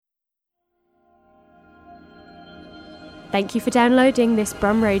Thank you for downloading this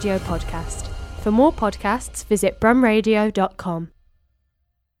Brum Radio podcast. For more podcasts, visit brumradio.com.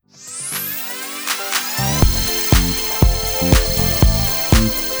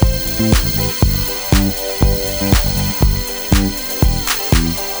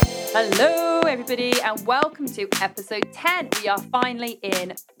 Hello everybody and welcome to episode 10. We are finally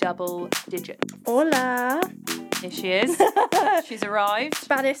in double digits. Hola. Here she is. She's arrived.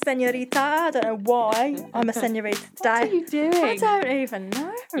 Spanish señorita. I don't know why I'm a señorita today. What are you doing? I don't even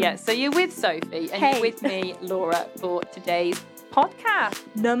know. Yeah, so you're with Sophie and you're with me, Laura, for today's podcast.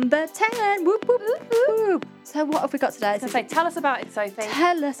 Number 10. Whoop, whoop, whoop, whoop. So what have we got today? I was going to say, tell us about it, Sophie.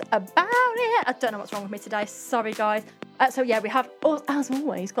 Tell us about it. I don't know what's wrong with me today. Sorry, guys. So yeah, we have, as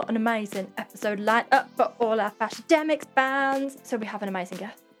always, got an amazing episode lined up for all our Fashademics bands. So we have an amazing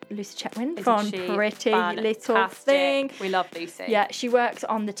guest, Lucy Chetwynd from Pretty Little Thing. We love Lucy. Yeah, she works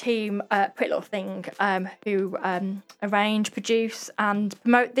on the team Pretty Little Thing, who arrange, produce and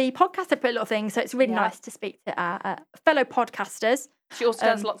promote the podcast at Pretty Little Thing. So it's really nice to speak to our fellow podcasters. She also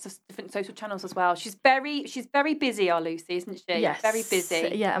does lots of different social channels as well. She's very busy, our Lucy, isn't she? Yes. Very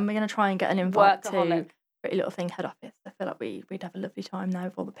busy. Yeah, and we're going to try and get an invite Workaholic. to Pretty Little Thing head office. I feel like we'd have a lovely time now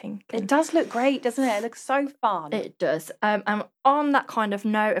with all the pink. It does look great, doesn't it? It looks so fun. It does. And on that kind of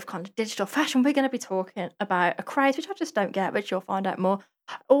note of kind of digital fashion, we're going to be talking about a craze, which I just don't get, which you'll find out more,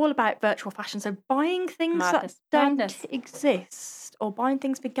 all about virtual fashion. So buying things that don't exist or buying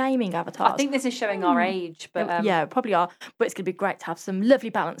things for gaming avatars. I think this is showing our age, but yeah, probably are. But it's going to be great to have some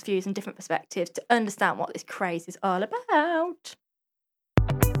lovely balanced views and different perspectives to understand what this craze is all about.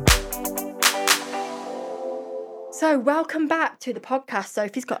 So welcome back to the podcast.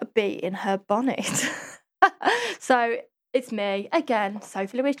 Sophie's got a bee in her bonnet. So it's me again,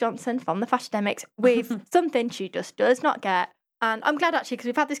 Sophie Louise Johnson from the Fashademics, with something she just does not get. And I'm glad actually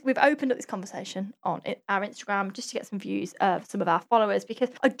because we've opened up this conversation on our Instagram just to get some views of some of our followers, because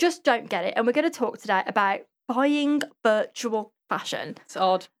I just don't get it. And we're going to talk today about buying virtual fashion. It's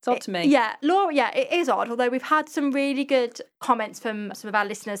odd. It's odd to me. Yeah, Laura, yeah, it is odd, although we've had some really good comments from some of our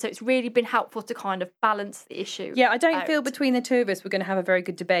listeners, so it's really been helpful to kind of balance the issue. Yeah, I don't feel between the two of us we're going to have a very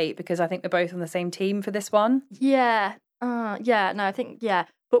good debate, because I think we're both on the same team for this one. Yeah. I think, yeah.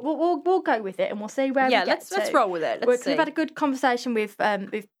 But we'll go with it and we'll see where we get to. Let's roll with it. Let's see. We've had a good conversation with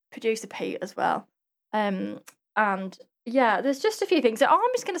producer Pete as well. And yeah, there's just a few things. So I'm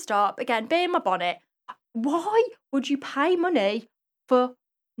just going to start, again, being my bonnet. Why would you pay money for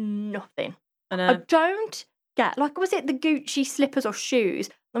nothing? I don't get, like, was it the Gucci slippers or shoes?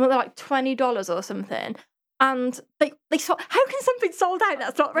 They're like $20 or something. And they how can something sold out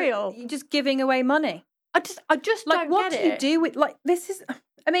that's not real? You're just giving away money. I just like, don't what get do you do with, like, this is,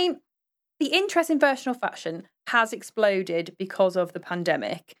 I mean, the interest in virtual fashion has exploded because of the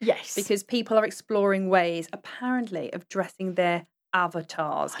pandemic. Yes. Because people are exploring ways, apparently, of dressing their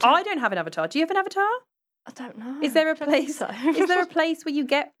avatars. I don't have an avatar. Do you have an avatar? I don't know. Is there a place? Is there a place where you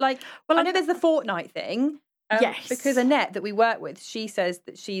get, like? Well, I know there's the Fortnite thing. Yes. Because Annette that we work with, she says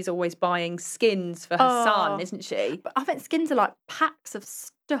that she's always buying skins for her son, isn't she? But I think skins are like packs of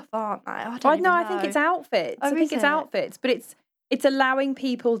stuff, aren't they? I think it's outfits. I think it's outfits, but it's allowing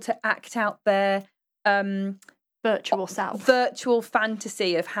people to act out their virtual self, virtual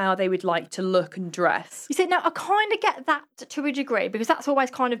fantasy of how they would like to look and dress. You see, now I kind of get that to a degree, because that's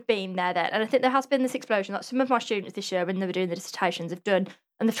always kind of been there then, and I think there has been this explosion. Like some of my students this year, when they were doing the dissertations, have done,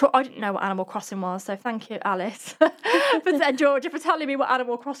 and I didn't know what Animal Crossing was, so thank you, Alice and Georgia, for telling me what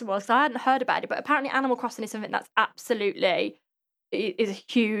Animal Crossing was, because I hadn't heard about it. But apparently, Animal Crossing is something that's absolutely is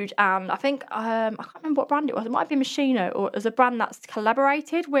huge, and I think I can't remember what brand it was. It might be Machino, or as a brand that's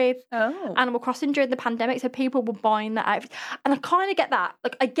collaborated with Animal Crossing during the pandemic, so people were buying that outfit, and I kind of get that.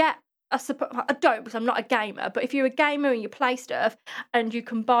 Like, I don't, because I'm not a gamer, but if you're a gamer and you play stuff and you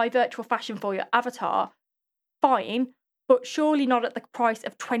can buy virtual fashion for your avatar, fine. But surely not at the price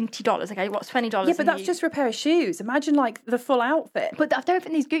of $20. Okay, what's $20? Yeah, but that's just for a pair of shoes. Imagine, like, the full outfit. But I don't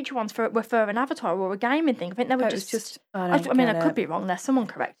think these Gucci ones were for an avatar or a gaming thing. I think they were just. I could be wrong there. Someone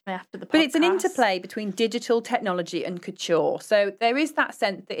correct me after the podcast. But it's an interplay between digital technology and couture. So there is that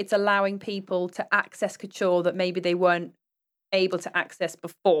sense that it's allowing people to access couture that maybe they weren't able to access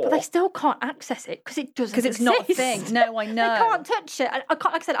before. But they still can't access it because it doesn't exist. Because it's not a thing. No, I know. They can't touch it. I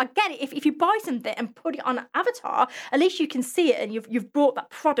can't, like I said, I get it. If you buy something and put it on an avatar, at least you can see it and you've bought that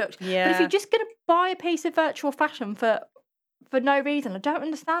product. Yeah. But if you're just going to buy a piece of virtual fashion for no reason, I don't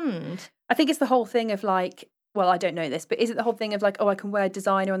understand. I think it's the whole thing of, like, well, I don't know this, but is it the whole thing of, like, oh, I can wear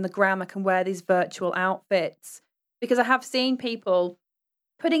designer on the gram, I can wear these virtual outfits? Because I have seen people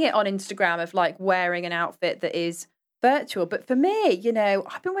putting it on Instagram of, like, wearing an outfit that is virtual. But for me, you know,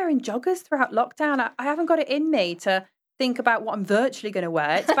 I've been wearing joggers throughout lockdown. I haven't got it in me to think about what I'm virtually going to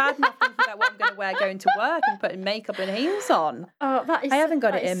wear. It's bad enough thinking about what I'm going to wear going to work and putting makeup and heels on. Oh, that is. I haven't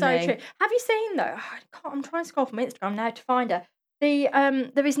got it in so me. true. Have you seen though? I'm trying to scroll from Instagram now to find her.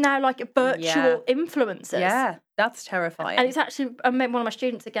 There is now like virtual influencers. Yeah, that's terrifying. And it's actually, one of my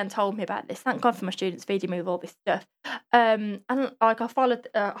students again told me about this. Thank God for my students feeding me with all this stuff. And like I followed,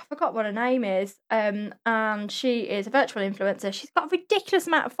 I forgot what her name is. And she is a virtual influencer. She's got a ridiculous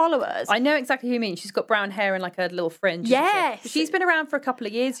amount of followers. I know exactly who you mean. She's got brown hair and like a little fringe. Yes. She's been around for a couple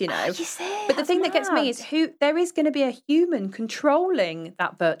of years, you know. You see, but the thing that gets me is there is going to be a human controlling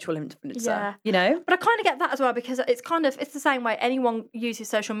that virtual influencer. Yeah. You know? But I kind of get that as well, because it's the same way anyone uses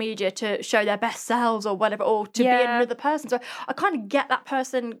social media to show their best selves or whatever, or to be another person. So I kind of get that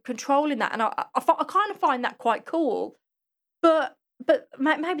person controlling that, and I kind of find that quite cool. But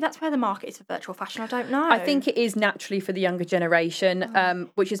maybe that's where the market is for virtual fashion. I don't know. I think it is naturally for the younger generation,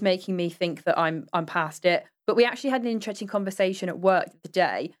 which is making me think that I'm past it. But we actually had an interesting conversation at work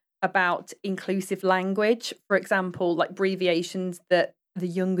today about inclusive language. For example, like abbreviations that the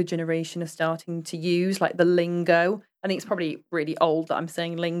younger generation are starting to use, like the lingo. I think it's probably really old that I'm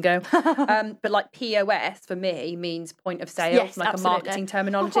saying lingo. But like POS for me means point of sale, yes, like absolutely. a marketing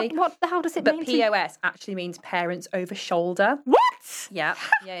terminology. What the hell does it mean? But POS actually means parents over shoulder. What? Yeah.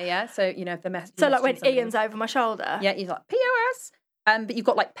 So, you know, if the message. So like when Ian's over my shoulder? Yeah, he's like, POS. But you've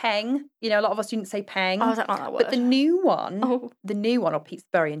got like peng. You know, a lot of us students say peng. Oh, I don't like that word. But the new one, Pete's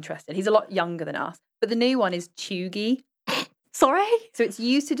very interested. He's a lot younger than us. But the new one is chuggy. Sorry? So it's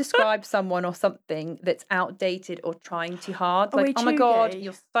used to describe someone or something that's outdated or trying too hard. Like, oh my chuggy? God,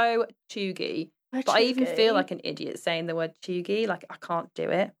 you're so chuggy. We're But I even chuggy. feel like an idiot saying the word chuggy. Like, I can't do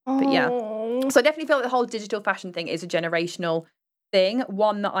it. But yeah. So I definitely feel like the whole digital fashion thing is a generational thing,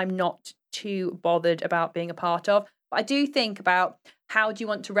 one that I'm not too bothered about being a part of. But I do think about how do you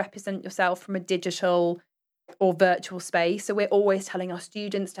want to represent yourself from a digital or virtual space. So we're always telling our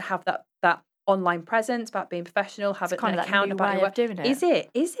students to have that online presence, about being professional, have an account about your work. Doing it.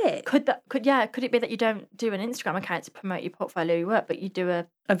 Is it? Could it be that you don't do an Instagram account to promote your portfolio your work, but you do a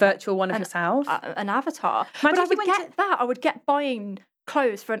virtual one of yourself? An avatar. Imagine but I would get that. I would get buying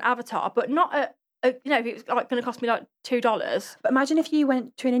clothes for an avatar, but not if it was like going to cost me like $2. But imagine if you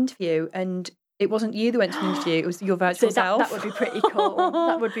went to an interview and it wasn't you that went to an interview, it was your virtual self. That would be pretty cool.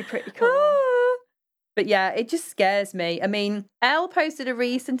 That would be pretty cool. But yeah, it just scares me. I mean, Elle posted a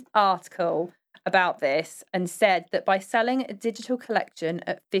recent article about this and said that by selling a digital collection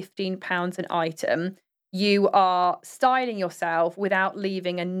at £15 an item, you are styling yourself without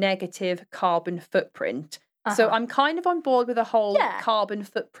leaving a negative carbon footprint. So I'm kind of on board with the whole carbon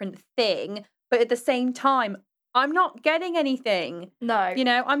footprint thing, but at the same time, I'm not getting anything. No. You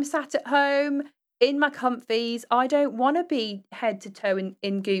know, I'm sat at home in my comfies. I don't want to be head to toe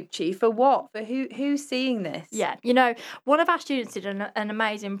in Gucci. For what? For who's seeing this? Yeah. You know, one of our students did an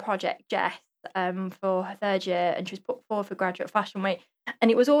amazing project, Jess, for her third year, and she was put forward for Graduate Fashion Week. And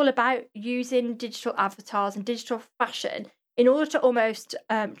it was all about using digital avatars and digital fashion in order to almost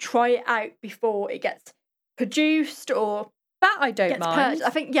try it out before it gets produced or that I don't mind. Purchased.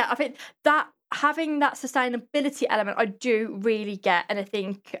 I think that having that sustainability element, I do really get. And I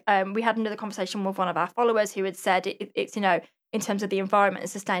think we had another conversation with one of our followers who had said it's, you know, in terms of the environment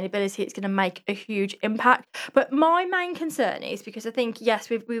and sustainability, it's going to make a huge impact. But my main concern is because I think, yes,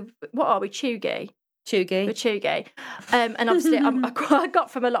 we've what are we, Chuggy? Chuggy. We're Chuggy. And obviously I got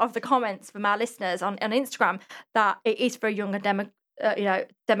from a lot of the comments from our listeners on Instagram that it is for a younger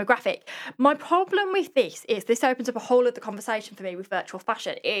demographic. My problem with this opens up a whole other conversation for me with virtual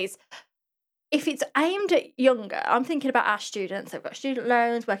fashion is, if it's aimed at younger, I'm thinking about our students, they've got student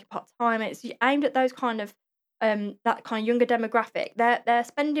loans, working part-time, it's aimed at those kind of, that kind of younger demographic. They're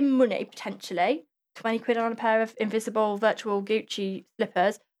spending money, potentially, 20 quid on a pair of invisible virtual Gucci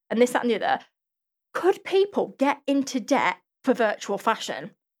slippers, and this, that and the other. Could people get into debt for virtual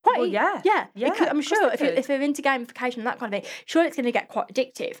fashion? Well, yeah. I'm sure if they're into gamification and that kind of thing, sure it's going to get quite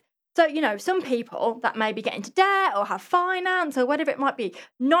addictive. So, you know, some people that maybe get into debt or have finance or whatever it might be,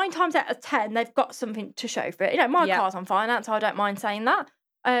 9 times out of 10, they've got something to show for it. You know, my car's on finance, I don't mind saying that.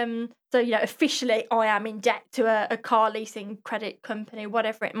 So, you know, officially I am in debt to a car leasing credit company,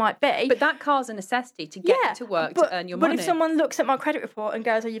 whatever it might be. But that car's a necessity to get to work to earn your money. But if someone looks at my credit report and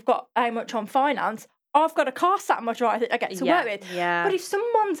goes, oh, you've got how much on finance, I've got a car sat on my drive that I get to work with. Yeah. But if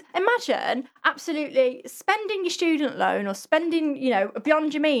someone's, imagine absolutely spending your student loan or spending, you know,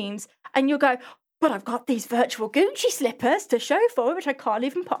 beyond your means, and you'll go, but I've got these virtual Gucci slippers to show for, which I can't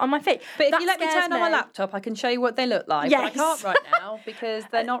even put on my feet. But if you let me turn on my laptop, I can show you what they look like. Yes. But I can't right now because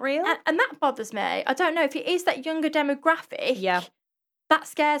they're not real. And that bothers me. I don't know if it is that younger demographic. Yeah. that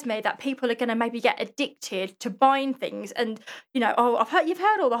scares me, that people are going to maybe get addicted to buying things. And, you've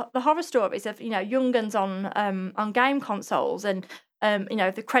heard all the horror stories of, young guns on game consoles and,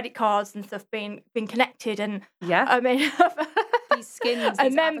 the credit cards and stuff being connected. And I mean, these skins, a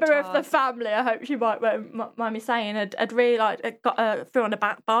member of the family, I hope she might mind me saying, had really got through on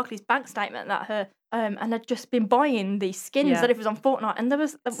a Barclays bank statement that her and had just been buying these skins that it was on Fortnite, and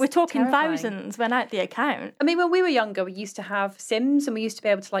we're talking thousands went out the account. I mean, when we were younger, we used to have Sims, and we used to be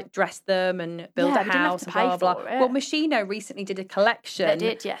able to dress them and build a house and blah blah blah. Well, Machino recently did a collection, they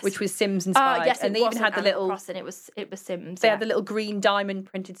did, yes, which was Sims inspired, yes, and they even had the little Crossing, it was Sims. They had the little green diamond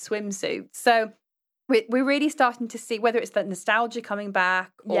printed swimsuits. So we're really starting to see whether it's that nostalgia coming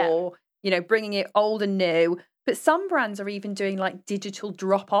back or bringing it old and new. But some brands are even doing like digital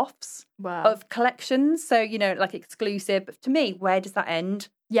drop-offs of collections. So, like exclusive. But to me, where does that end?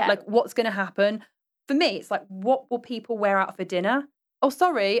 Yeah. Like, what's going to happen? For me, it's like, what will people wear out for dinner? Oh,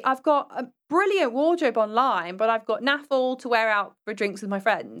 sorry, I've got a brilliant wardrobe online, but I've got naffle to wear out for drinks with my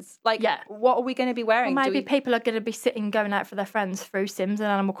friends. Like, what are we going to be wearing? Or maybe people are going to be going out for their friends through Sims and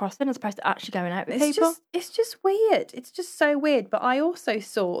Animal Crossing as opposed to actually going out with people. It's just weird. It's just so weird. But I also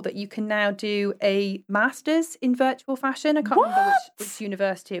saw that you can now do a master's in virtual fashion. I can't remember which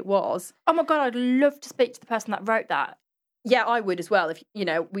university it was. Oh my God, I'd love to speak to the person that wrote that. Yeah, I would as well. If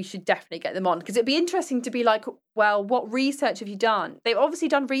we should definitely get them on, because it'd be interesting to be like, well, what research have you done? They've obviously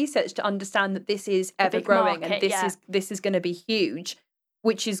done research to understand that this is ever growing market, and this is going to be huge,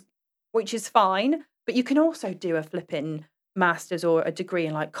 which is fine. But you can also do a flipping master's or a degree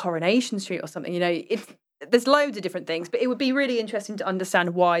in like Coronation Street or something. There's loads of different things, but it would be really interesting to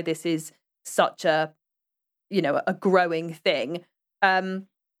understand why this is such a growing thing.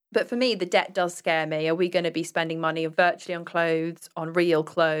 But for me, the debt does scare me. Are we going to be spending money virtually on clothes, on real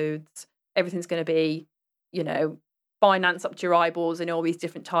clothes? Everything's going to be, finance up to your eyeballs in all these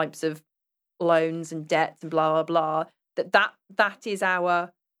different types of loans and debts and blah, blah, blah. That is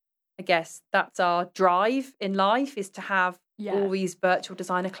our, I guess, that's our drive in life, is to have all these virtual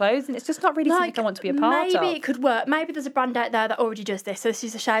designer clothes. And it's just not really something I want to be a part of. Maybe it could work. Maybe there's a brand out there that already does this. So this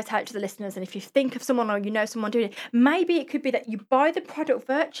is a shout out to the listeners. And if you think of someone or someone doing it, maybe it could be that you buy the product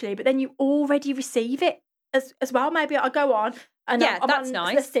virtually, but then you already receive it as well. Maybe I go on and I'm that's on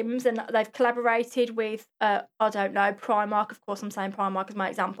nice. The Sims, and they've collaborated with, I don't know, Primark. Of course, I'm saying Primark as my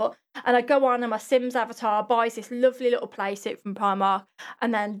example. And I go on and my Sims avatar buys this lovely little playsuit from Primark.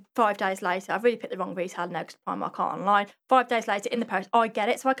 And then 5 days later, I've really picked the wrong retailer now because Primark aren't online. 5 days later in the post, I get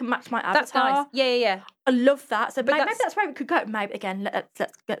it so I can match my avatar. That's nice. Yeah. I love that. So maybe that's where we could go. Maybe, again,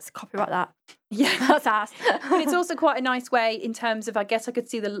 let's copyright that. Yeah. That's us. But it's also quite a nice way in terms of, I guess I could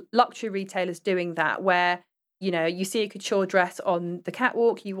see the luxury retailers doing that, where you see a couture dress on the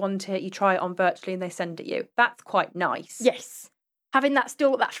catwalk, you want it, you try it on virtually and they send it you. That's quite nice. Yes. Having that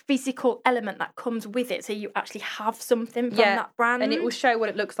physical element that comes with it, so you actually have something from that brand. And it will show what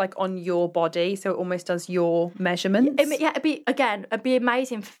it looks like on your body, so it almost does your measurements. It'd be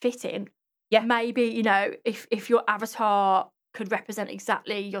amazing for fitting. Yeah. Maybe, if your avatar could represent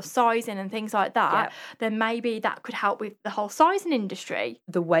exactly your sizing and things like that, then maybe that could help with the whole sizing industry.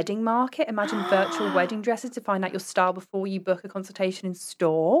 The wedding market. Imagine virtual wedding dresses to find out your style before you book a consultation in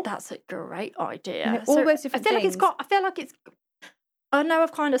store. That's a great idea. All those different things. I know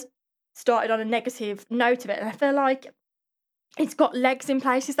I've kind of started on a negative note of it, and I feel like it's got legs in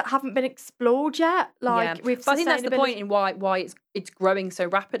places that haven't been explored yet. But I think that's the point in why it's growing so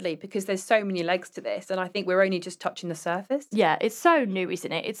rapidly, because there's so many legs to this, and I think we're only just touching the surface. Yeah, it's so new,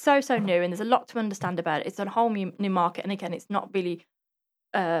 isn't it? It's so new, and there's a lot to understand about it. It's a whole new market, and again, it's not really.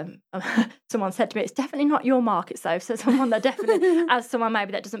 Someone said to me, it's definitely not your market, so someone that definitely, as someone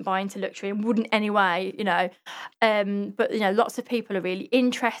maybe that doesn't buy into luxury and wouldn't anyway, but lots of people are really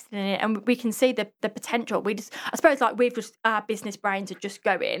interested in it, and we can see the potential. I suppose we've just, our business brains are just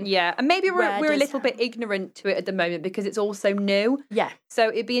going, and maybe we're a little bit ignorant to it at the moment because it's all so new. So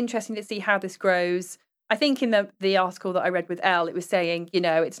it'd be interesting to see how this grows. I think in the article that I read with Elle, it was saying,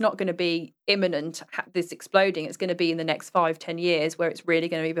 it's not going to be imminent, this exploding. It's going to be in the next 5-10 years where it's really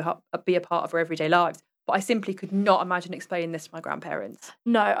going to be a part of our everyday lives. But I simply could not imagine explaining this to my grandparents.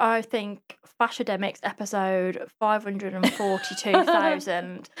 No, I think Fashademics episode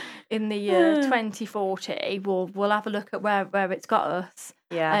 542,000 in the year 2040, we'll have a look at where it's got us.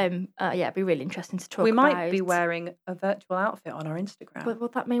 It'd be really interesting to talk about. We might be wearing a virtual outfit on our Instagram. But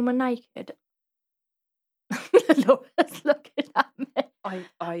would that mean we're naked? Laura's looking at me. I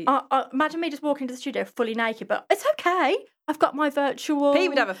imagine me just walking into the studio fully naked, but it's okay. I've got my virtual. He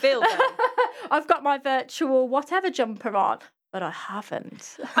would have a field day. I've got my virtual whatever jumper on, but I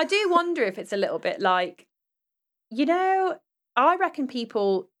haven't. I do wonder if it's a little bit like, I reckon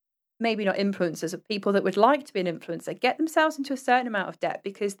people, maybe not influencers, but people that would like to be an influencer, get themselves into a certain amount of debt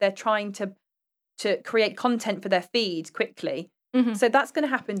because they're trying to create content for their feeds quickly. Mm-hmm. So that's going to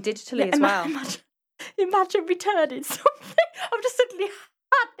happen digitally as well. Imagine returning something. I've just suddenly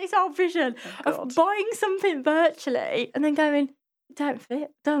had this whole vision of buying something virtually and then going, don't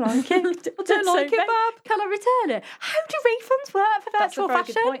fit, don't like it. I don't like it, Bob. Can I return it? How do refunds work for virtual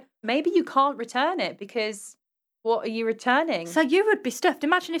fashion? Good point. Maybe you can't return it because what are you returning? So you would be stuffed.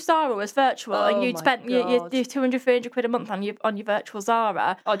 Imagine if Zara was virtual and you'd spent your 200, 300 quid a month on your virtual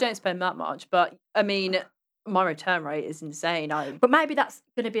Zara. I don't spend that much, but I mean, my return rate is insane. But maybe that's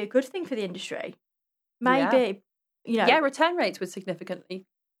going to be a good thing for the industry. Maybe, Yeah, return rates would significantly.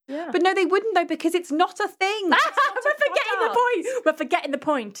 Yeah. But no, they wouldn't though, because it's not a thing. We're forgetting the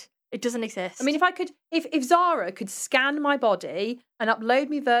point. It doesn't exist. I mean, if Zara could scan my body and upload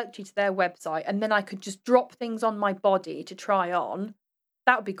me virtually to their website, and then I could just drop things on my body to try on,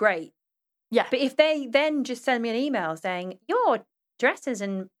 that would be great. Yeah. But if they then just send me an email saying, your dresses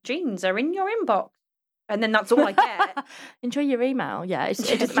and jeans are in your inbox, and then that's all I get. Enjoy your email. Yeah, it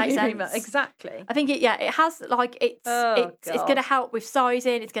doesn't make sense. Email. Exactly. I think it has it's going to help with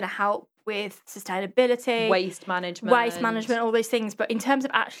sizing. It's going to help with sustainability, waste management, all these things. But in terms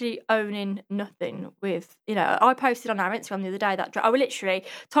of actually owning nothing with, I posted on our Instagram the other day that I literally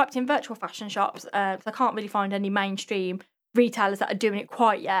typed in virtual fashion shops because I can't really find any mainstream retailers that are doing it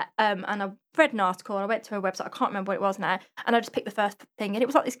quite yet. And I read an article and I went to a website, I can't remember what it was now, and I just picked the first thing and it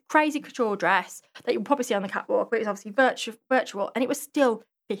was like this crazy couture dress that you'll probably see on the catwalk, but it was obviously virtual and it was still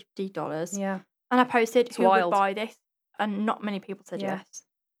 $50. Yeah. And I posted, it's who wild. would buy this? And not many people said yes.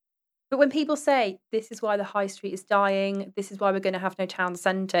 But when people say, this is why the high street is dying, this is why we're going to have no town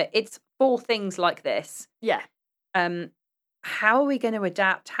centre, it's for things like this. Yeah. How are we going to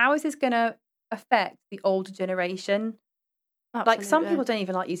adapt? How is this going to affect the older generation? Absolutely. Like, some people don't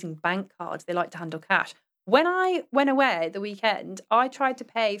even like using bank cards. They like to handle cash. When I went away at the weekend, I tried to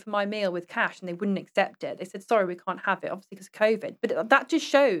pay for my meal with cash and they wouldn't accept it. They said, sorry, we can't have it, obviously because of COVID. But that just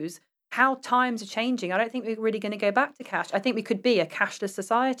shows how times are changing. I don't think we're really going to go back to cash. I think we could be a cashless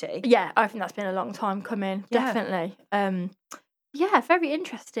society. Yeah, I think that's been a long time coming. Definitely. Yeah, very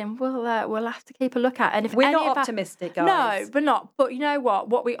interesting. We'll have to keep a look at. And if we're not optimistic, guys. No, we're not. But you know what?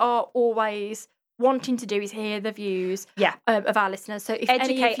 What we are always wanting to do is hear the views of our listeners. So if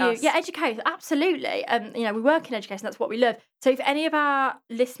educate us. Yeah, educate us. Absolutely. We work in education. That's what we love. So if any of our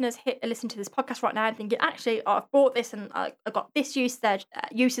listeners listen to this podcast right now and thinking, actually, I've bought this and I got this usage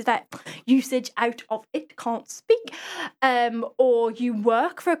out of it, can't speak, or you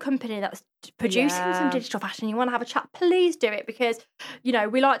work for a company that's producing some digital fashion, you want to have a chat, please do it, because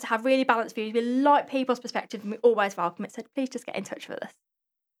we like to have really balanced views. We like people's perspective and we always welcome it. So please just get in touch with us.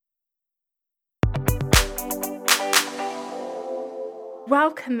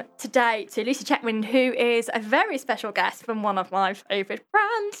 Welcome today to Lucy Checkman, who is a very special guest from one of my favourite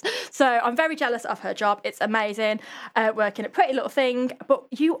brands. So I'm very jealous of her job. It's amazing working at Pretty Little Thing. But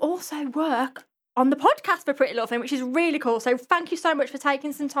you also work on the podcast for Pretty Little Thing, which is really cool. So thank you so much for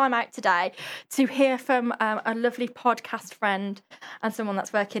taking some time out today to hear from a lovely podcast friend and someone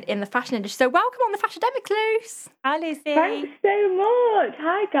that's working in the fashion industry. So welcome on the Fashademic, Luce. Hi, Lucy. Thanks so much.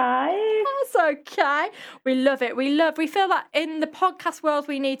 Hi, guys. That's okay. We love it. We feel that in the podcast world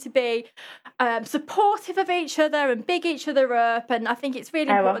we need to be supportive of each other and big each other up. And I think it's really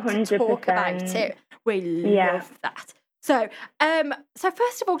important to talk about it. We love that. So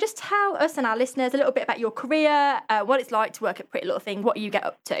first of all, just tell us and our listeners a little bit about your career, what it's like to work at Pretty Little Thing, what you get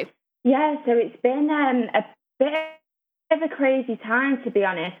up to. Yeah, so it's been a bit of a crazy time, to be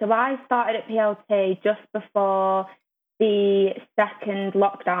honest. So I started at PLT just before the second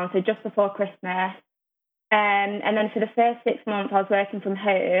lockdown, so just before Christmas. And then for the first 6 months, I was working from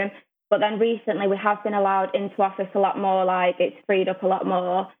home. But then recently we have been allowed into office a lot more, like it's freed up a lot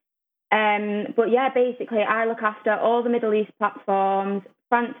more. But yeah, basically I look after all the Middle East platforms,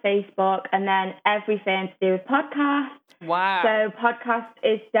 France, Facebook, and then everything to do with podcasts. Wow. So podcast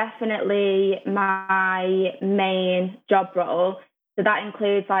is definitely my main job role. So that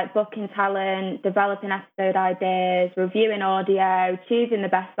includes like booking talent, developing episode ideas, reviewing audio, choosing the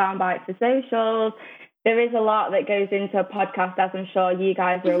best soundbites for socials. There is a lot that goes into a podcast, as I'm sure you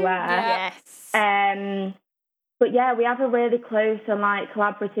guys are aware. Yes. But yeah, we have a really close and like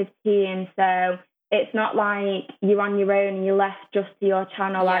collaborative team. So it's not like you're on your own and you're left just to your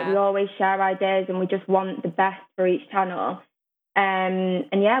channel. Like we always share ideas and we just want the best for each channel. And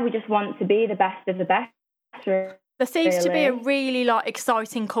yeah, we just want to be the best of the best. There seems to be a really like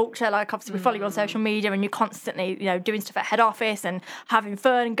exciting culture. Like obviously we follow you on social media and you're constantly, doing stuff at head office and having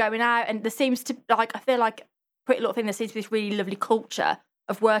fun and going out. And there seems to I feel like Pretty Little Thing, there seems to be this really lovely culture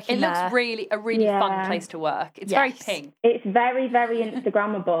of working there. It looks really a really fun place to work. It's very pink. It's very, very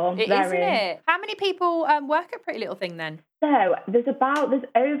Instagrammable. Isn't it? How many people work at Pretty Little Thing then? So there's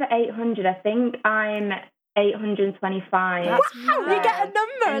over 800. I think I'm 825. Wow, you get a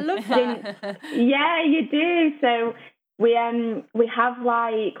number. I love that. Yeah, you do. So we have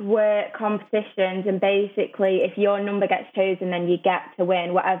like work competitions, and basically if your number gets chosen, then you get to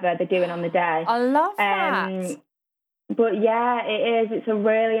win whatever they're doing on the day. I love that. But yeah, it is. It's a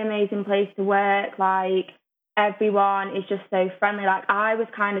really amazing place to work. Like, everyone is just so friendly. Like, I was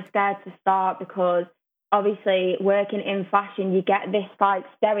kind of scared to start because obviously working in fashion, you get this like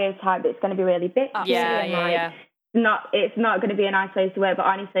stereotype that it's going to be really bitchy. Yeah. It's not going to be a nice place to work, but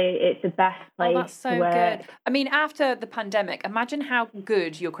honestly, it's the best place that's so to work. good. I mean, after the pandemic, imagine how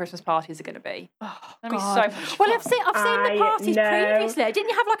good your Christmas parties are going to be. Oh, That'd be God. so much fun. Well, I've seen the parties previously. Didn't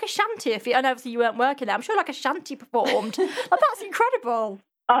you have like a shanty? And obviously you weren't working there. I'm sure like a shanty performed. Like, that's incredible.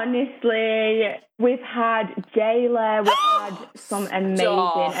 Honestly, we've had Jayla, we've had some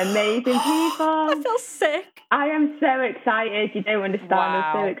amazing people. I feel sick. I am so excited. You don't understand.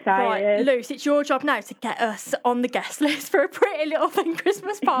 Wow. I'm so excited. Right, Luce, it's your job now to get us on the guest list for a Pretty Little Thing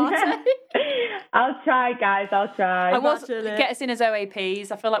Christmas party. I'll try, guys. I'll try. Get us in as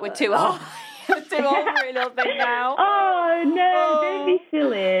OAPs. I feel like we're too old. We're too old for Pretty Little Thing now. Oh, no, don't be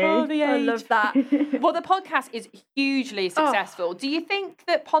silly. Oh, the age. I love that. Well, the podcast is hugely successful. Do you think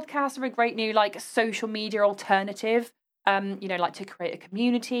that podcasts are a great new like social media alternative? Like to create a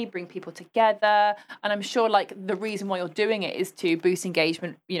community, bring people together. And I'm sure like the reason why you're doing it is to boost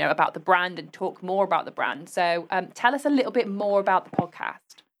engagement, about the brand and talk more about the brand. So tell us a little bit more about the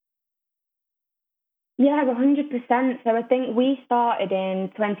podcast. Yeah, 100%. So I think we started in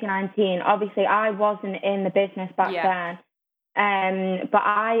 2019. Obviously, I wasn't in the business back then. But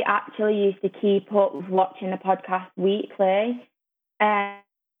I actually used to keep up with watching the podcast weekly.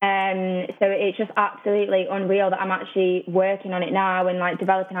 So it's just absolutely unreal that I'm actually working on it now and like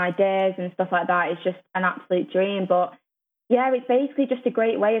developing ideas and stuff like that. It's just an absolute dream. But yeah, it's basically just a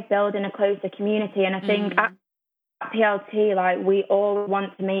great way of building a closer community. And I think at PLT, like, we all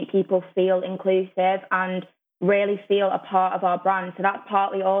want to make people feel inclusive and really feel a part of our brand. So that's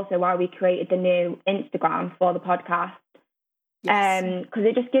partly also why we created the new Instagram for the podcast. Because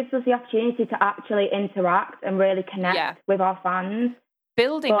it just gives us the opportunity to actually interact and really connect with our fans.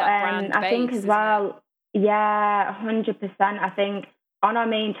 Building that brand I think as well, 100%. I think on our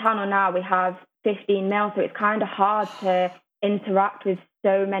main channel now we have 15 mil, so it's kind of hard to interact with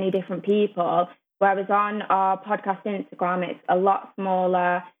so many different people. Whereas on our podcast Instagram, it's a lot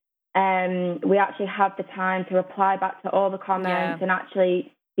smaller. We actually have the time to reply back to all the comments and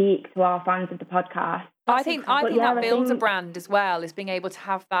actually speak to our fans of the podcast. I think that builds a brand as well, is being able to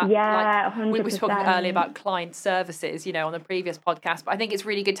have that. Yeah, 100%. We were talking earlier about client services, on the previous podcast, but I think it's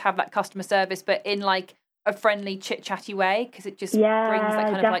really good to have that customer service, but in like a friendly, chit-chatty way, because it just brings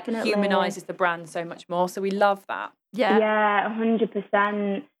that kind of like humanises the brand so much more. So we love that. Yeah,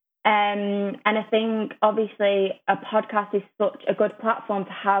 100%. And I think obviously a podcast is such a good platform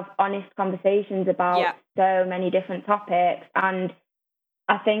to have honest conversations about so many different topics. And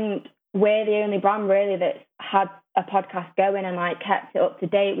I think we're the only brand really that's had a podcast going and like kept it up to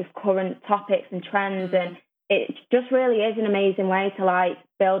date with current topics and trends. And it just really is an amazing way to like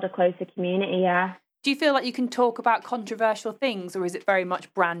build a closer community. Yeah. Do you feel like you can talk about controversial things, or is it very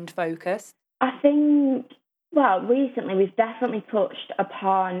much brand focused? I think, well, recently we've definitely touched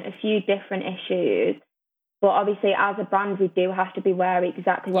upon a few different issues, but obviously as a brand we do have to be wary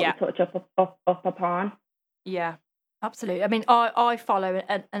exactly what we touch up upon. Yeah, absolutely. I mean, I follow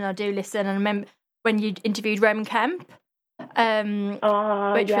and I do listen, and I remember when you interviewed Roman Kemp,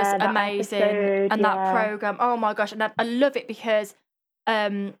 which was amazing, and that programme, oh my gosh, and I love it because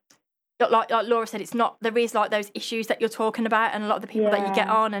like Laura said, it's not, there is like those issues that you're talking about, and a lot of the people that you get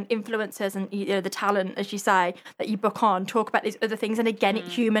on and influencers and the talent, as you say, that you book on talk about these other things, and again it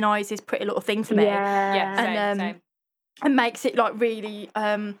humanises Pretty Little Thing to me, same. And makes it like really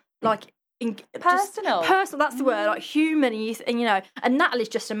personal. That's the word, like human, and Natalie's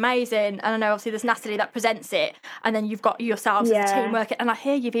just amazing. And I know obviously there's Natalie that presents it, and then you've got yourselves as a team working, and I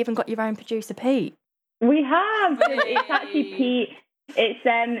hear you've even got your own producer, Pete. We have. It's actually Pete. It's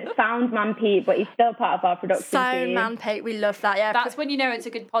Soundman Pete, but he's still part of our production team. Soundman Pete, we love that. Yeah, That's when you know it's a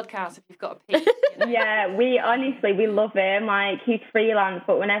good podcast if you've got a Pete. You know? Yeah, we love him. Like, he's freelance,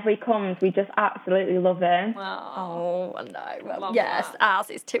 but whenever he comes, we just absolutely love him. Oh no! Well, Love yes, that. ours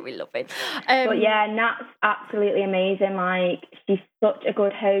is too. We love him. But yeah, Nat's absolutely amazing. Like, she's such a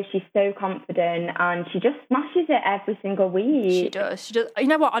good host. She's so confident, and she just smashes it every single week. She does. You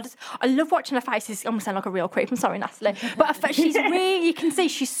know what? I love watching her faces. I'm gonna sound like a real creep. I'm sorry, Natalie, but she's really. You can see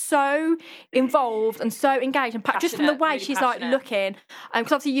she's so involved and so engaged and just from the way really she's passionate. like looking.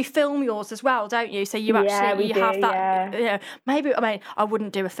 Because obviously you film yours as well, don't you? So you actually we do, have that. You know, maybe I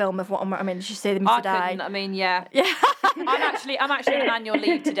wouldn't do a film of what I'm. I mean, did you see them today? I couldn't. I mean, yeah. Yeah. I'm actually on annual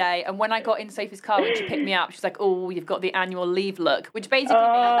leave today, and when I got in Sophie's car when she picked me up, she's like, "Oh, you've got the annual leave look," which basically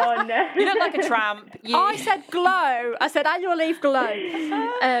means you look like a tramp. I said glow. I said annual leave glow.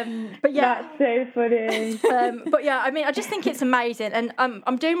 But yeah, That's so funny. but yeah, I mean, I just think it's amazing, and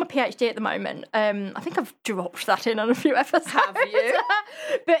I'm doing my PhD at the moment. I think I've dropped that in on a few episodes. Have you?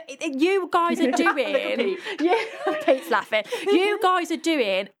 But you guys are doing. Yeah, Pete's laughing. You guys are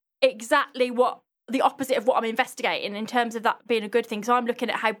doing exactly the opposite of what I'm investigating in terms of that being a good thing. So I'm looking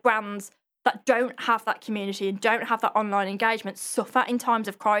at how brands that don't have that community and don't have that online engagement suffer in times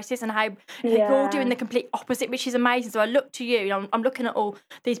of crisis, and how you're doing the complete opposite, which is amazing. So I look to you, I'm looking at all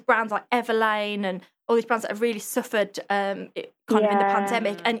these brands like Everlane and all these brands that have really suffered in the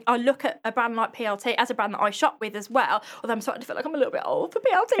pandemic, and I look at a brand like PLT as a brand that I shop with as well, although I'm starting to feel like I'm a little bit old for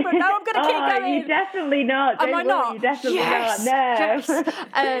PLT, but no, I'm going to keep going. You're definitely not. Am I not? You're definitely not. No. Yes.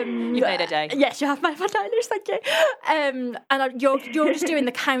 You've made a day. Yes, you have made my day, Liz, thank you. And you're just doing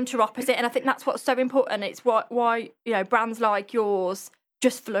the counter opposite, and I think that's what's so important. It's why brands like yours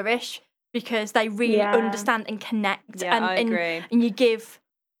just flourish, because they really understand and connect. Yeah, and, I agree. And you give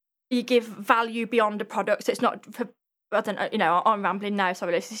value beyond a product. So it's not for, I don't know, I'm rambling now.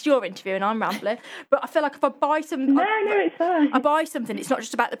 Sorry, Liz, it's your interview and I'm rambling. But I feel like if I buy some... No, it's fine. I buy something, it's not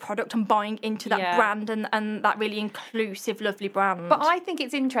just about the product. I'm buying into that brand and that really inclusive, lovely brand. But I think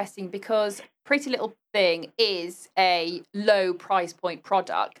it's interesting because Pretty Little Thing is a low price point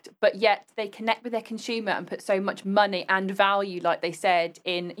product, but yet they connect with their consumer and put so much money and value, like they said,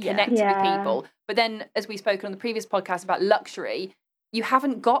 in connecting with people. But then, as we spoke on the previous podcast about luxury, you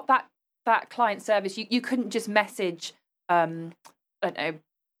haven't got that client service. You couldn't just message, I don't know,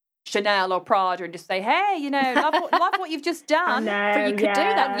 Chanel or Prada and just say, hey, love what you've just done. But you could do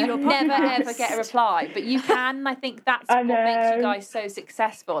that. You'll never ever get a reply. But you can. And I think that's what makes you guys so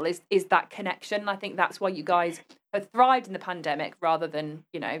successful is that connection. And I think that's why you guys have thrived in the pandemic rather than,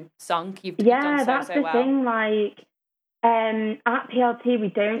 sunk. You've done that's so the well. thing. Like, at PLT, we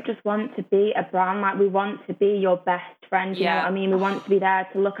don't just want to be a brand. Like, we want to be your best friend. You know what I mean? We want to be there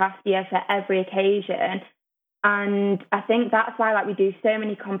to look after you for every occasion. And I think that's why, like, we do so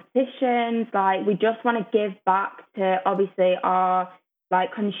many competitions. Like, we just want to give back to, obviously, our,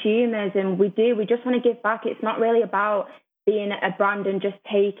 like, consumers. And we just want to give back. It's not really about being a brand and just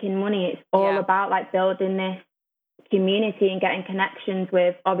taking money. It's all about, like, building this community and getting connections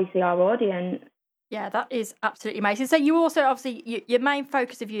with, obviously, our audience. Yeah, that is absolutely amazing. So you also, obviously, your main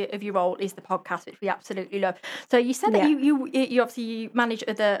focus of your role is the podcast, which we absolutely love. So you said that you obviously manage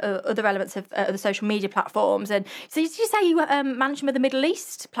other elements of the social media platforms. And so did you say you manage some of the Middle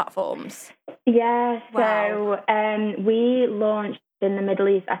East platforms? Yeah, Wow. So we launched in the Middle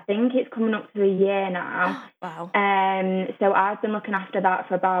East. I think it's coming up to a year now. Wow. So I've been looking after that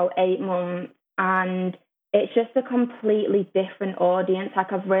for about 8 months, and it's just a completely different audience.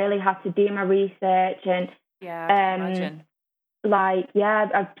 Like, I've really had to do my research and I can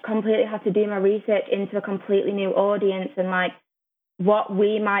imagine. I've completely had to do my research into a completely new audience, and like what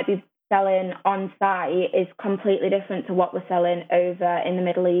we might be selling on site is completely different to what we're selling over in the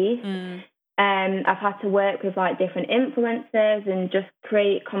Middle East. I've had to work with like different influencers and just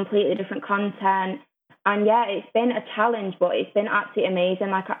create completely different content. And it's been a challenge, but it's been absolutely amazing.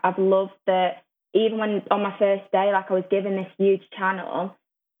 Like, I've loved that. Even when on my first day, like, I was given this huge channel,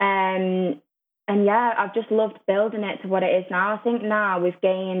 and I've just loved building it to what it is now. I think now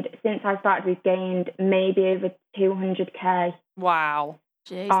since I started, we've gained maybe over 200k. Wow.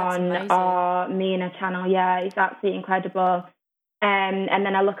 Jeez, that's on amazing. our MENA channel. Yeah, it's absolutely incredible. And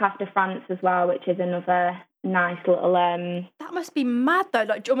then I look after France as well, which is another nice little... That must be mad, though,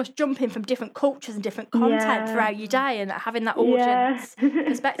 like almost jumping from different cultures and different content throughout your day and having that audience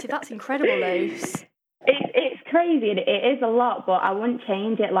perspective. That's incredible, Luce. It's crazy. It is a lot, but I wouldn't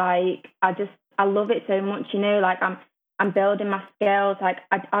change it. Like, I love it so much, like, I'm building my skills. Like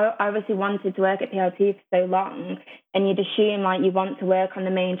I obviously wanted to work at PLT for so long, and you'd assume like you want to work on the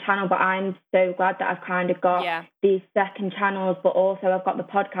main channel, but I'm so glad that I've kind of got these second channels, but also I've got the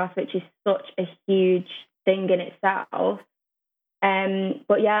podcast, which is such a huge thing in itself.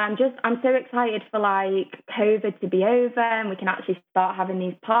 But yeah, I'm so excited for like COVID to be over and we can actually start having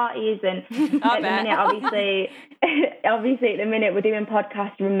these parties. And at the minute, obviously at the minute we're doing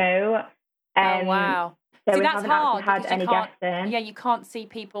podcast remote. Oh wow! So see, we that's haven't hard actually had any guests in. Yeah, you can't see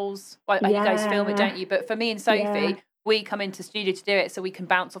people's. Well, you guys film it, don't you? But for me and Sophie, we come into studio to do it, so we can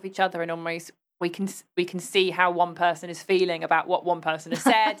bounce off each other and almost. We can see how one person is feeling about what one person has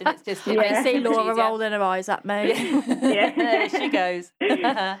said, and it's just. I can see Laura rolling her eyes at me. There she goes.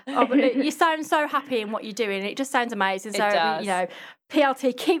 But you sound so happy in what you're doing. It just sounds amazing. So does. You know,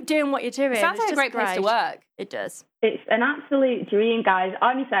 PLT, keep doing what you're doing. It sounds like a great place to work. It does. It's an absolute dream, guys.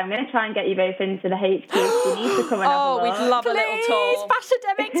 Honestly, I'm going to try and get you both into the HQ. You need to come and have a look. We'd love a little tour.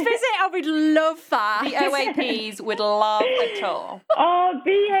 Fashionemics visit. I would love that. The OAPs would love a tour. Oh,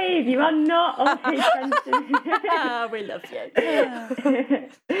 behave. You are not offensive. We love you.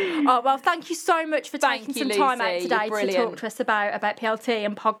 Oh, well, thank you so much for taking some time out today to talk to us about PLT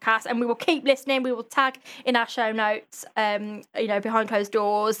and podcasts. And we will keep listening. We will tag in our show notes, behind closed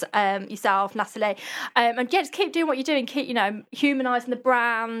doors, yourself, Natalie. And just keep doing what you're doing. Keep, humanising the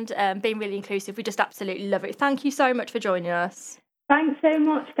brand, being really inclusive. We just absolutely love it. Thank you so much for joining us. Thanks so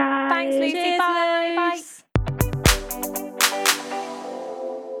much, guys. Thanks, Lucy. Cheers, Bye.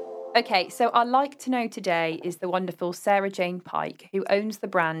 Okay, so our like to know today is the wonderful Sarah Jane Pike, who owns the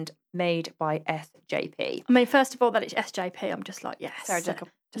brand Made by SJP. I mean, first of all, that it's SJP, I'm just like, yes. Sarah Jacob.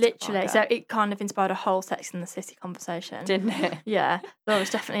 Literally. So it kind of inspired a whole Sex and the City conversation. Didn't it? Yeah. Laura's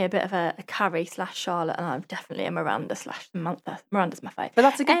definitely a bit of a Carrie / Charlotte, and I'm definitely a Miranda / Samantha. Miranda's my favourite. But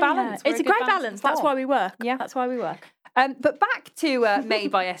that's a good balance. It's a great balance. That's why we work. Yeah. That's why we work. But back to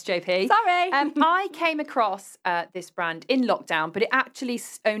Made by SJP. Sorry. I came across this brand in lockdown, but it actually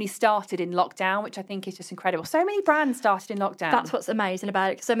only started in lockdown, which I think is just incredible. So many brands started in lockdown. That's what's amazing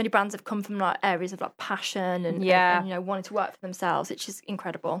about it, because so many brands have come from like areas of like passion and wanting to work for themselves, which is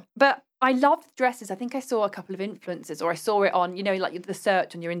incredible. But I loved the dresses. I think I saw a couple of influencers, or I saw it on, like the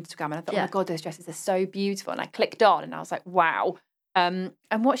search on your Instagram, and I thought, oh my God, those dresses are so beautiful. And I clicked on and I was like, wow. And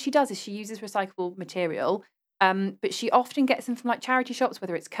what she does is she uses recyclable material. But she often gets them from like charity shops,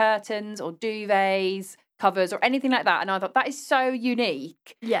 whether it's curtains or duvets, covers or anything like that. And I thought that is so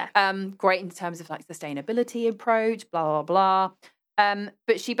unique. Yeah. Great in terms of like sustainability approach, blah, blah, blah.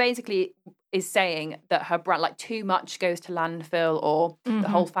 But she basically is saying that her brand, like too much goes to landfill, or the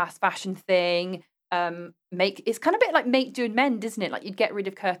whole fast fashion thing. It's kind of a bit like make, do and mend, isn't it? Like you'd get rid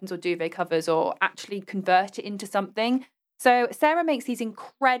of curtains or duvet covers or actually convert it into something. So Sarah makes these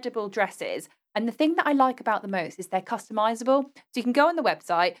incredible dresses. And the thing that I like about the most is they're customizable. So you can go on the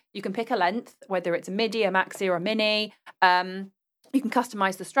website, you can pick a length, whether it's a midi, a maxi, or a mini. You can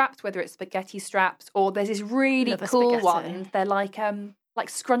customize the straps, whether it's spaghetti straps, or there's this really cool one. They're like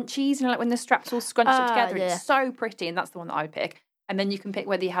scrunchies, like when the straps all scrunched up together. Yeah. It's so pretty, and that's the one that I would pick. And then you can pick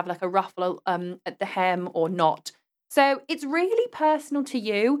whether you have like a ruffle at the hem or not. So it's really personal to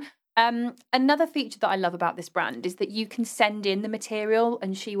you. Another feature that I love about this brand is that you can send in the material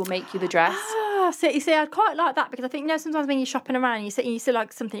and she will make you the dress. So you see, I'd quite like that, because I think sometimes when you're shopping around, you see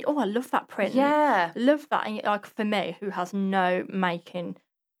like something. Oh, I love that print. Yeah, I love that. And like for me, who has no making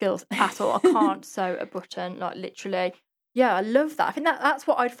skills at all, I can't sew a button. Like literally, yeah, I love that. I think that's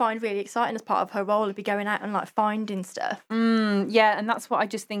what I'd find really exciting as part of her role, of be going out and like finding stuff. Yeah, and that's what I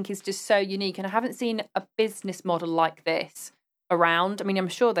just think is just so unique. And I haven't seen a business model like this around. I mean, I'm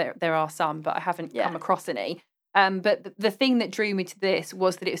sure there are some, but I haven't come across any. But the thing that drew me to this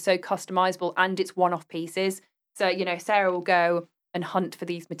was that it was so customizable and it's one-off pieces. So, Sarah will go and hunt for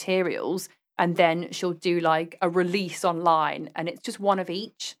these materials, and then she'll do like a release online, and it's just one of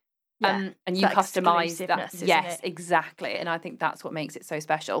each. And you customize that. Yes, exactly. And I think that's what makes it so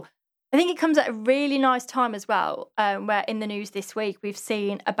special. I think it comes at a really nice time as well, where in the news this week we've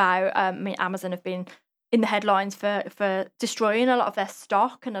seen about, Amazon have been in the headlines for destroying a lot of their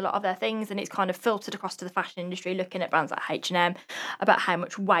stock and a lot of their things, and it's kind of filtered across to the fashion industry, looking at brands like H&M about how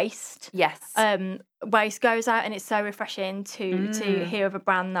much waste goes out, and it's so refreshing to hear of a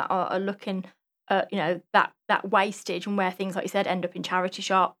brand that are looking at that wastage and where things, like you said, end up in charity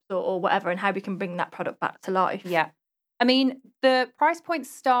shops or whatever, and how we can bring that product back to life. Yeah. I mean, the price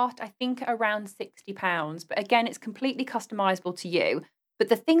points start, I think, around £60, but again, it's completely customizable to you. But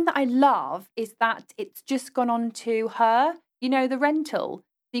the thing that I love is that it's just gone on to her, the rental.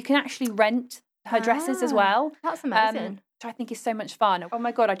 So you can actually rent her dresses as well. That's amazing. which I think is so much fun. Oh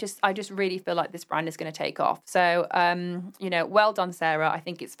my God, I just really feel like this brand is going to take off. So, well done, Sarah. I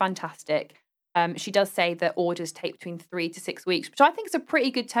think it's fantastic. She does say that orders take between 3 to 6 weeks, which I think is a pretty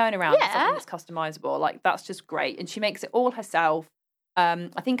good turnaround for something that's customizable. Like, that's just great. And she makes it all herself. I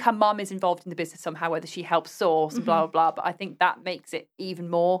think her mum is involved in the business somehow, whether she helps source and blah, blah, blah. But I think that makes it even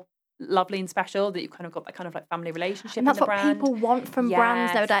more lovely and special that you've kind of got that kind of like family relationship. And that's in the what brand. people want from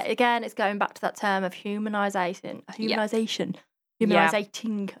brands nowadays. Again, it's going back to that term of humanisation.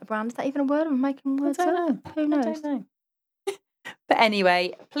 Humanisating a brand. Is that even a word? I'm making words up. Who knows? I don't know. But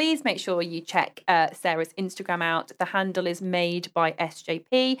anyway, please make sure you check Sarah's Instagram out. The handle is Made by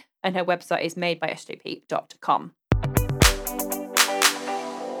SJP and her website is madebysjp.com.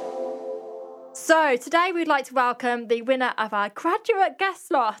 So today we'd like to welcome the winner of our graduate guest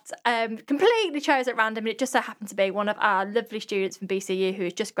slot. Completely chose at random, and it just so happened to be one of our lovely students from BCU who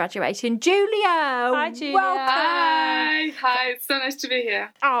is just graduating, Julia. Hi, Julia. Welcome. Hi. It's so nice to be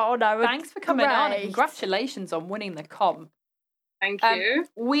here. Oh no, thanks for coming on, and congratulations on winning the comp. Thank you.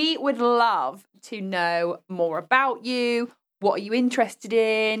 We would love to know more about you. What are you interested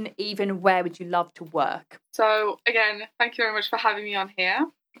in? Even where would you love to work? So again, thank you very much for having me on here.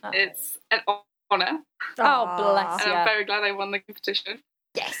 It's an honour. Oh, bless you. And I'm very glad I won the competition.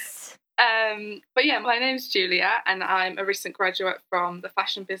 Yes. But yeah, my name's Julia and I'm a recent graduate from the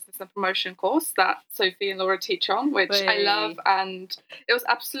Fashion Business and Promotion course that Sophie and Laura teach on, which I love, and it was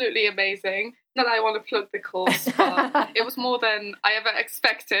absolutely amazing. Not that I want to plug the course, but it was more than I ever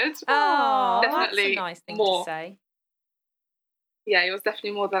expected. Oh, definitely that's a nice thing more. to say. Yeah, it was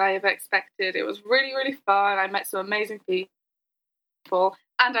definitely more than I ever expected. It was really, really fun. I met some amazing people,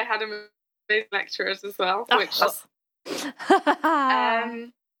 and I had amazing lecturers as well, which but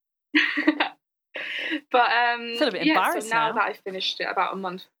I feel a bit embarrassed so now that I finished it about a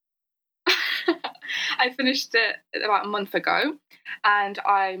month. I finished it about a month ago, and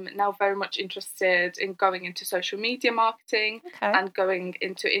I'm now very much interested in going into social media marketing and going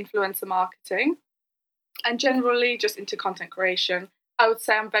into influencer marketing, and generally just into content creation. I would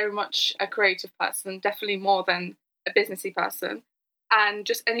say I'm very much a creative person, definitely more than a businessy person, and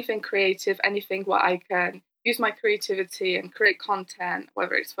just anything creative, anything where I can use my creativity and create content,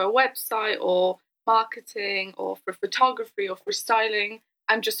 whether it's for a website or marketing or for photography or for styling.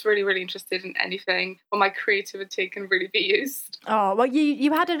 I'm just really, really interested in anything where my creativity can really be used. Oh, well,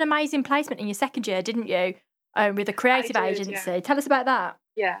 you had an amazing placement in your second year, didn't you? With a creative agency. Yeah. Tell us about that.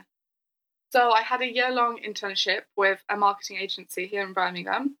 Yeah. So I had a year-long internship with a marketing agency here in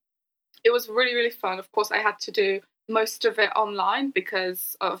Birmingham. It was really, really fun. Of course, I had to do most of it online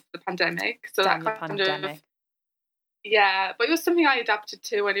because of the pandemic. So Damn that the pandemic. Yeah, but it was something I adapted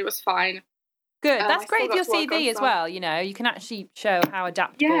to and it was fine. Good. That's great for your CV as well. You know, you can actually show how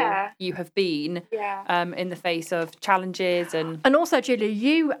adaptable you have been in the face of challenges. And also, Julia,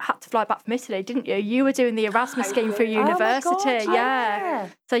 you had to fly back from Italy, didn't you? You were doing the Erasmus scheme for university. Oh my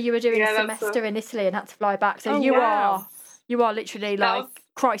God, So you were doing a semester in Italy and had to fly back. So you are literally like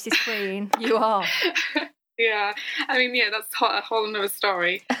crisis queen. You are. Yeah. I mean, that's a whole another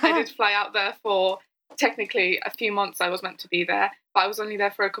story. I did fly out there for technically a few months. I was meant to be there, but I was only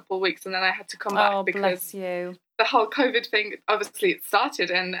there for a couple of weeks and then I had to come back because the whole COVID thing, obviously it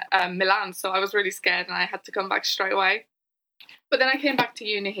started in Milan, so I was really scared and I had to come back straight away. But then I came back to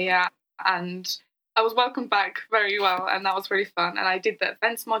uni here and I was welcomed back very well, and that was really fun. And I did the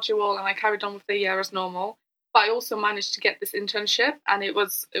events module and I carried on with the year as normal. But I also managed to get this internship and it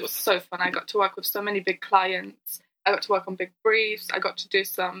was so fun. I got to work with so many big clients. I got to work on big briefs. I got to do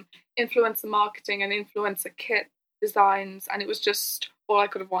some influencer marketing and influencer kit designs, and it was just all I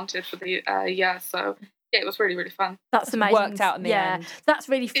could have wanted for the year. So it was really, really fun. That's amazing. Worked out in the end. That's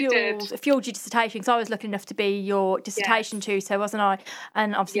really fueled your dissertation, because I was lucky enough to be your dissertation tutor, wasn't I?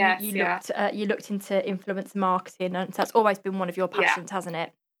 And obviously you looked into influencer marketing, and so that's always been one of your passions, hasn't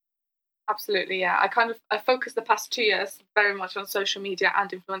it? Absolutely, yeah. I focused the past 2 years very much on social media and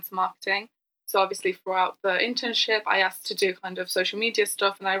influencer marketing. So obviously throughout the internship, I asked to do kind of social media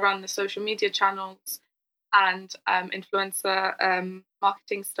stuff, and I ran the social media channels and influencer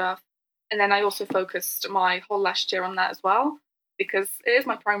marketing stuff. And then I also focused my whole last year on that as well, because it is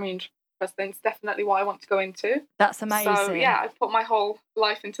my primary interest and it's definitely what I want to go into. That's amazing. So yeah, I've put my whole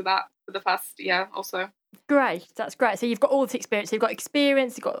life into that for the past year or so. Great, that's great. So you've got all this experience. You've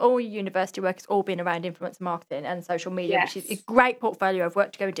got all your university work. It's all been around influencer marketing and social media, which is a great portfolio of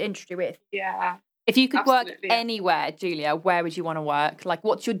work to go into industry with. Yeah. If you could work anywhere, Julia, where would you want to work? Like,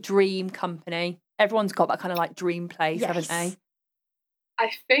 what's your dream company? Everyone's got that kind of like dream place, haven't they? I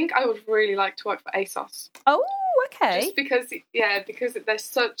think I would really like to work for ASOS. Oh, okay. Just because they're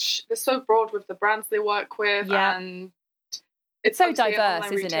so broad with the brands they work with, and It's so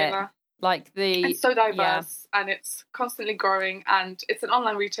diverse, isn't it? Like it's so diverse and it's constantly growing, and it's an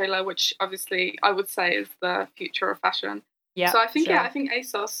online retailer, which obviously I would say is the future of fashion. Yeah. So I think I think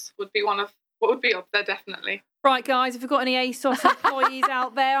ASOS would be would be up there definitely. Right, guys, if you've got any ASOS employees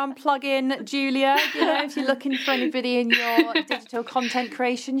out there, I'm plugging Julia. You know, if you're looking for anybody in your digital content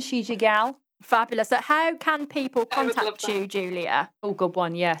creation, she's your gal. Fabulous. So how can people contact you, Julia? Oh, good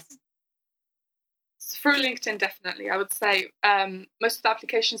one, yes. Through LinkedIn, definitely. I would say most of the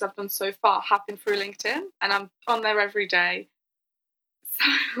applications I've done so far have been through LinkedIn, and I'm on there every day.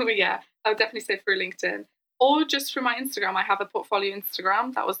 So, yeah, I would definitely say through LinkedIn. Or just through my Instagram. I have a portfolio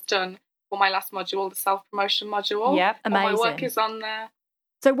Instagram that was done for my last module, the self-promotion module. Yeah, amazing. All my work is on there.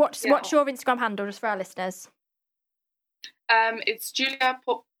 So what's your Instagram handle, just for our listeners? It's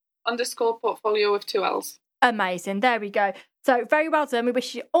Julia_portfolio with 2 L's. Amazing. There we go. So very well done. We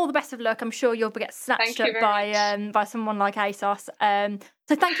wish you all the best of luck. I'm sure you'll get snatched up by someone like ASOS.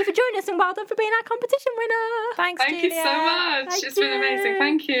 So thank you for joining us, and well done for being our competition winner. Thanks, Julia. Thank you so much. It's been amazing.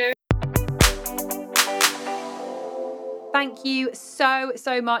 Thank you. Thank you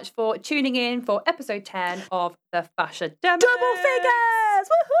so much for tuning in for episode 10 of the Fashion Double figures!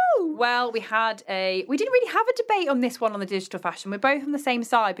 Woohoo! Well, we didn't really have a debate on this one on the digital fashion. We're both on the same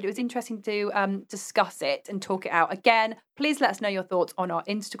side, but it was interesting to discuss it and talk it out. Again, please let us know your thoughts on our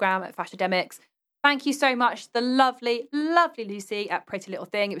Instagram at Fashademics. Thank you so much, the lovely, lovely Lucy at Pretty Little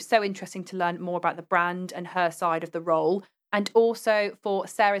Thing. It was so interesting to learn more about the brand and her side of the role. And also for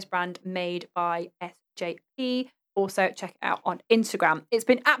Sarah's brand, Made by SJP. Also, check it out on Instagram. It's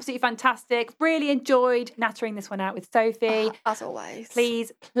been absolutely fantastic. Really enjoyed nattering this one out with Sophie. As always.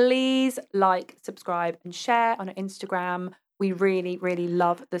 Please like, subscribe and share on our Instagram. We really, really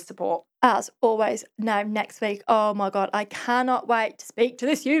love the support. As always, now next week, oh my God, I cannot wait to speak to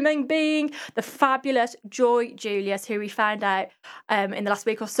this human being, the fabulous Joy Julius, who we found out in the last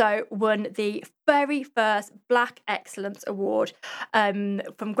week or so won the very first Black Excellence Award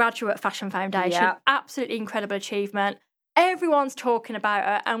from Graduate Fashion Foundation. Yeah. Absolutely incredible achievement. Everyone's talking about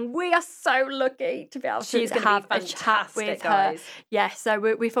her, and we are so lucky to be able to have a chat with her. Yes, so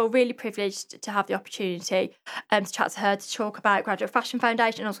we feel really privileged to have the opportunity to chat to her, to talk about Graduate Fashion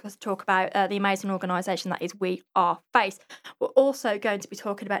Foundation, and also to talk about the amazing organisation that is We Are Face. We're also going to be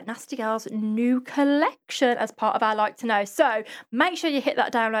talking about Nasty Girl's new collection as part of our Like to Know. So make sure you hit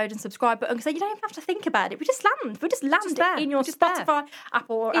that download and subscribe button, because you don't even have to think about it. We just land in your Spotify,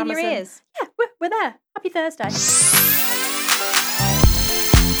 Apple, or Amazon. In your ears. Yeah, we're there. Happy Thursday.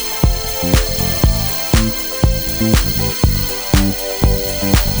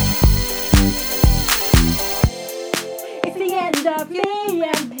 It's the end of me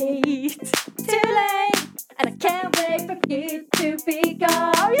and Pete. Too late, and I can't wait for Pete to be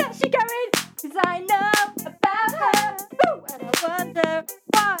gone. Oh, yeah, she going, 'cause I know about her. Ooh, and I wonder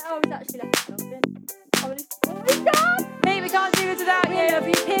why. Oh, he's actually left the building. Oh, he's gone. Pete, we can't do this without you. We love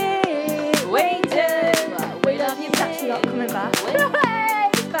you, Pete. We do. We love you. He's actually not coming back. Hey,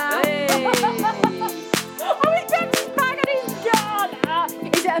 he's back. Oh, he's grabbed his bag and he's gone.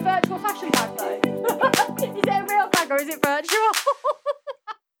 Is it a virtual fashion bag though? Is it a real bag or is it virtual?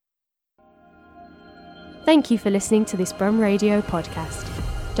 Thank you for listening to this Brum Radio podcast.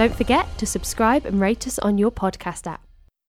 Don't forget to subscribe and rate us on your podcast app.